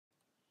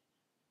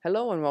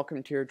Hello and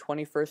welcome to your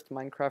 21st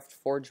Minecraft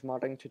Forge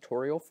modding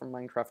tutorial from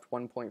Minecraft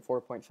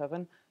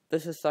 1.4.7.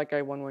 This is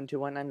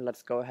Saikai1121 and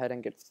let's go ahead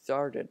and get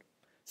started.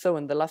 So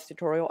in the last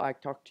tutorial I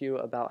talked to you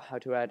about how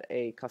to add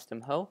a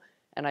custom hoe,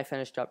 and I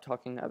finished up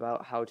talking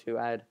about how to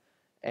add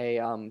a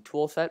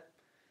tool set.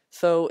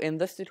 So in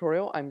this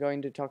tutorial I'm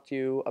going to talk to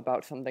you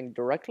about something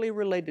directly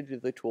related to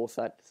the tool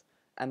sets,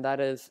 and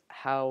that is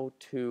how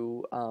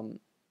to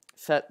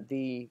set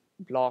the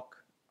block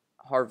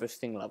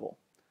harvesting level.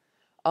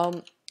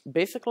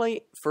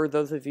 Basically, for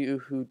those of you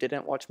who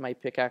didn't watch my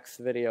pickaxe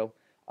video,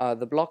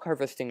 the block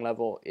harvesting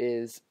level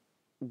is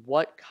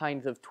what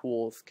kinds of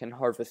tools can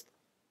harvest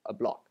a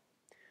block.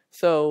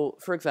 So,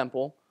 for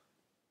example,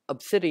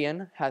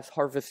 obsidian has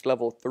harvest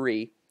level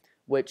 3,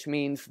 which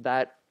means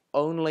that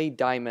only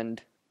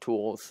diamond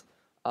tools,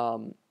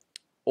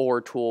 or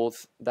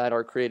tools that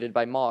are created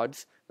by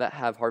mods that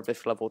have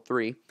harvest level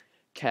 3,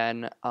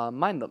 can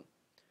mine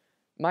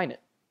it.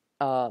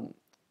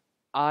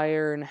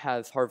 Iron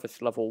has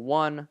harvest level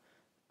 1,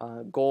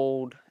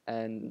 gold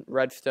and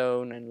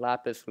redstone and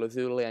lapis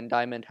lazuli and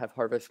diamond have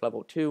harvest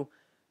level 2,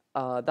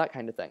 that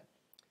kind of thing.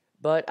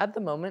 But at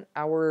the moment,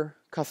 our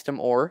custom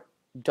ore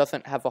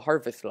doesn't have a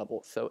harvest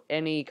level, so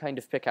any kind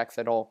of pickaxe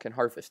at all can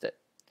harvest it.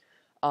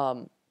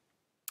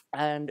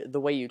 And the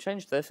way you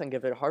change this and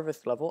give it a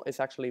harvest level is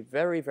actually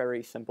very,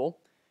 very simple.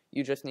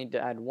 You just need to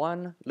add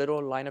one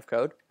little line of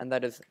code, and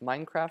that is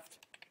Minecraft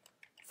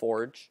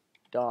forge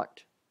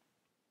dot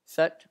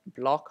set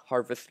block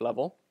harvest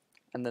level,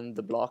 and then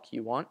the block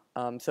you want.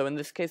 So in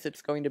this case,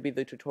 it's going to be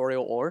the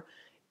tutorial ore.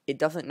 It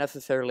doesn't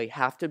necessarily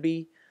have to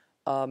be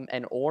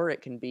an ore.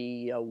 It can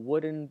be a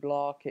wooden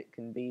block. It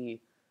can be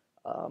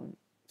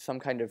some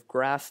kind of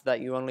grass that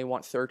you only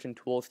want certain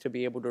tools to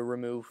be able to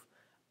remove.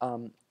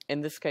 In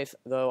this case,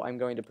 though, I'm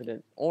going to put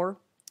in ore,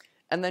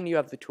 and then you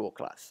have the tool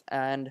class.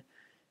 And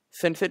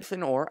since it's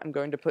an ore, I'm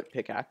going to put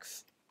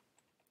pickaxe.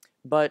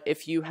 But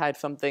if you had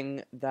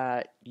something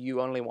that you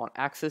only want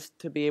axes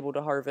to be able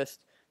to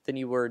harvest, then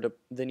you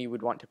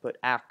would want to put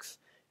axe.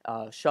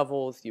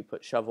 Shovels, you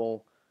put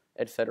shovel,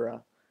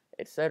 etc.,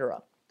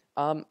 etc.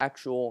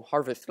 Actual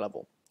harvest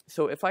level.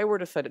 So if I were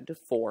to set it to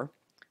 4,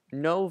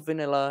 no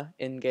vanilla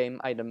in-game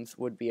items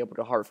would be able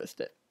to harvest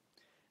it.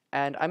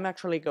 And I'm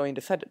actually going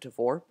to set it to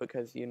 4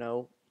 because, you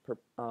know,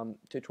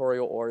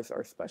 tutorial ores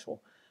are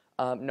special.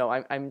 No,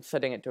 I'm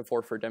setting it to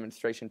 4 for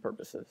demonstration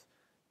purposes.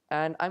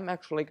 And I'm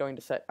actually going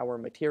to set our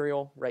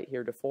material right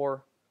here to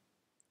 4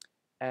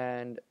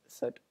 and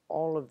set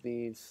all of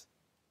these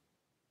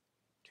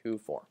to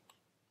 4.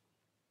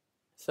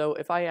 So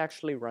if I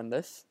actually run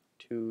this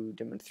to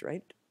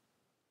demonstrate,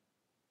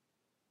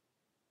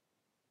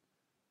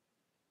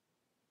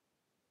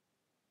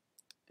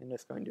 and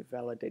it's going to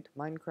validate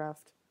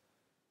Minecraft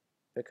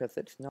because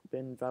it's not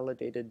been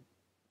validated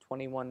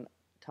 21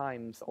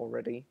 times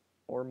already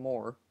or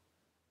more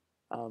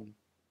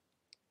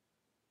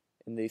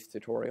in these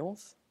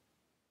tutorials.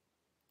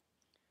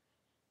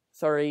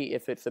 Sorry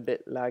if it's a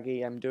bit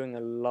laggy, I'm doing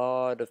a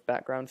lot of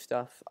background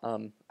stuff.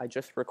 I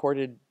just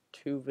recorded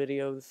 2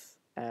 videos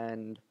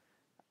and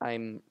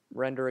I'm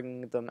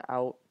rendering them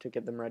out to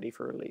get them ready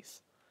for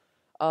release.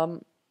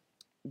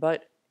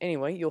 But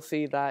anyway, you'll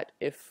see that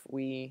if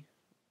we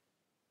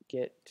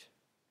get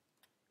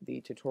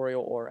the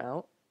tutorial ore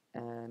out,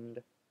 and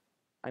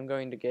I'm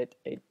going to get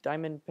a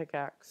diamond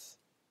pickaxe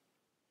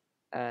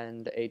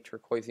and a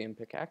turquoiseum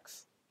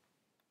pickaxe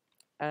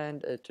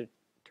and a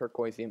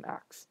turquoiseum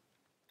axe.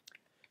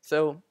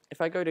 So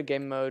if I go to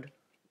game mode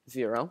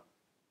 0,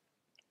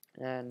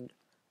 and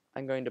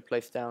I'm going to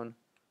place down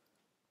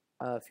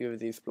a few of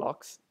these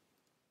blocks.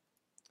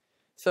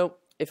 So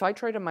if I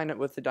try to mine it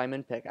with the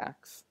diamond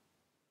pickaxe,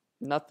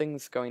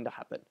 nothing's going to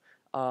happen.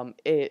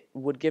 It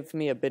would give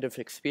me a bit of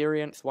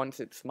experience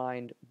once it's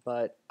mined,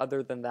 but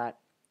other than that,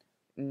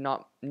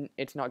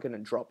 it's not going to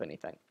drop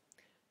anything.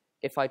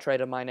 If I try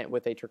to mine it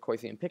with a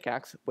turquoiseum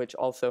pickaxe, which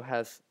also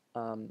has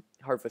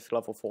harvest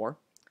level 4,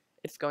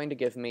 it's going to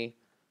give me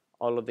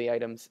all of the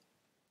items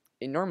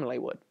it normally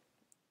would.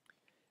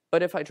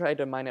 But if I try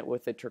to mine it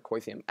with a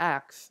turquoiseum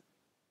axe,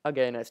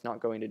 again, it's not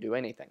going to do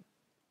anything.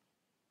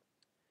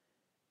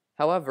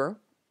 However,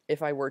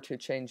 if I were to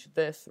change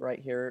this right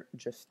here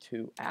just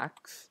to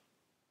axe,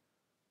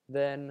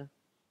 then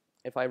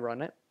if I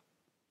run it,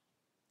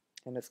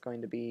 and it's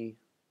going to be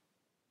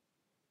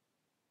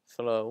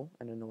slow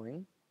and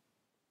annoying,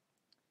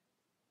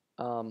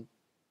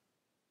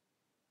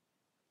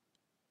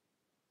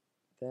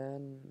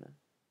 then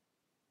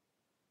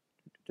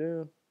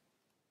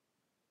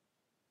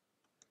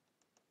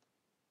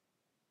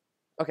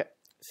okay,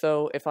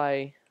 so if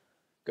I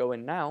go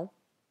in now,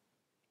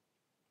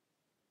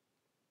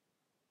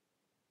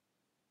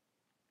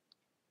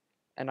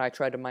 and I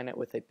try to mine it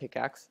with a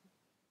pickaxe,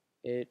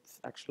 it's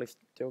actually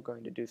still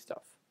going to do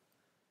stuff.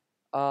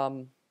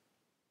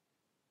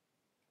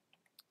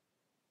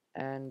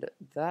 And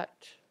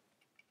that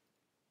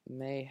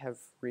may have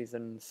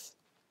reasons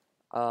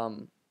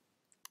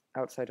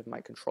outside of my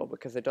control,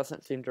 because it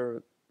doesn't seem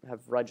to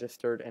have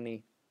registered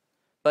any.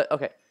 But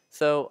okay,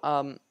 so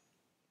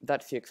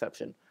that's the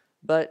exception.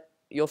 But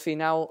you'll see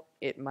now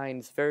it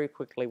mines very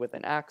quickly with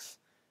an axe,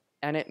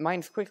 and it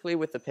mines quickly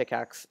with the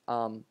pickaxe,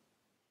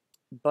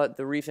 but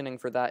the reasoning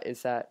for that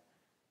is that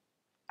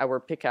our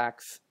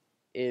pickaxe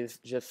is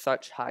just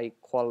such high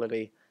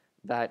quality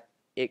that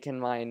it can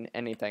mine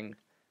anything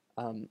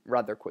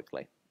rather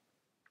quickly.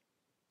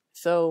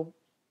 So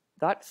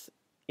that's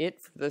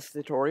it for this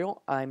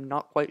tutorial. I'm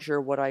not quite sure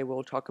what I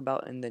will talk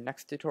about in the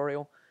next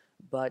tutorial,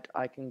 but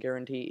I can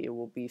guarantee it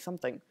will be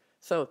something.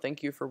 So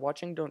thank you for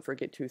watching. Don't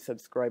forget to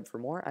subscribe for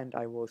more, and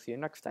I will see you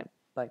next time.